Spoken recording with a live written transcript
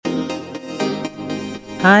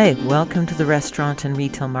Hi, welcome to the Restaurant and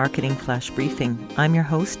Retail Marketing Flash Briefing. I'm your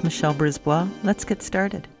host, Michelle Brisbois. Let's get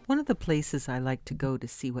started. One of the places I like to go to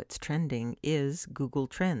see what's trending is Google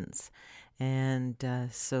Trends. And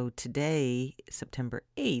so today, September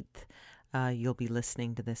 8th, you'll be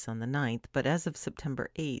listening to this on the 9th, but as of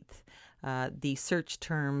September 8th, the search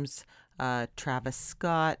terms Travis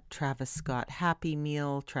Scott Happy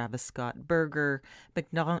Meal, Travis Scott Burger,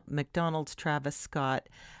 McDonald's Travis Scott,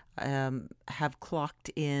 have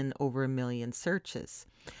clocked in over 1 million searches.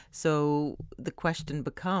 So the question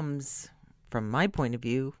becomes, from my point of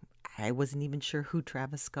view, I wasn't even sure who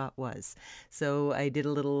Travis Scott was. So I did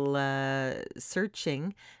a little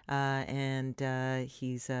searching, and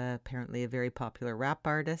he's apparently a very popular rap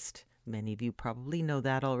artist. Many of you probably know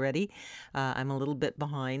that already. I'm a little bit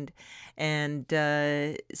behind. And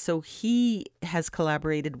so he has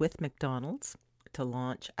collaborated with McDonald's to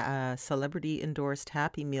launch a celebrity-endorsed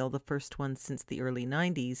Happy Meal, the first one since the early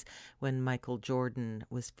 90s when Michael Jordan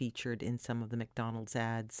was featured in some of the McDonald's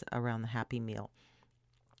ads around the Happy Meal.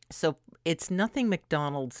 So it's nothing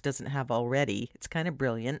McDonald's doesn't have already. It's kind of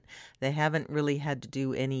brilliant. They haven't really had to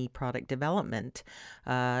do any product development.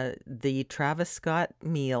 The Travis Scott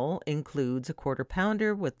meal includes a quarter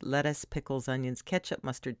pounder with lettuce, pickles, onions, ketchup,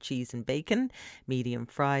 mustard, cheese, and bacon, medium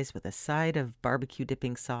fries with a side of barbecue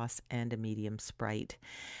dipping sauce, and a medium Sprite.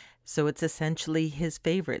 So it's essentially his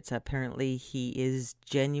favorites. Apparently, he is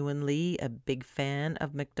genuinely a big fan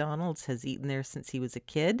of McDonald's, has eaten there since he was a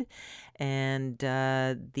kid. And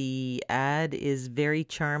the ad is very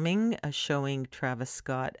charming, showing Travis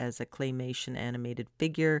Scott as a claymation animated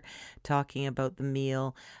figure, talking about the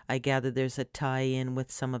meal. I gather there's a tie-in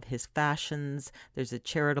with some of his fashions. There's a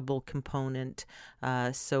charitable component.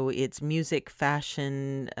 So it's music,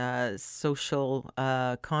 fashion, social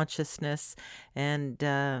consciousness,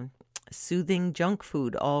 and soothing junk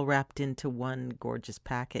food all wrapped into one gorgeous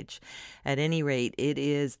package. At any rate, it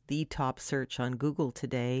is the top search on Google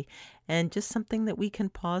today, and just something that we can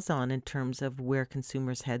pause on in terms of where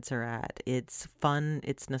consumers' heads are at. It's fun,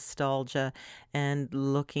 it's nostalgia, and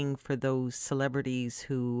looking for those celebrities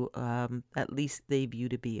who at least they view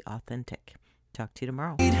to be authentic. Talk to you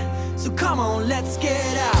tomorrow. So come on, let's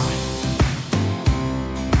get out.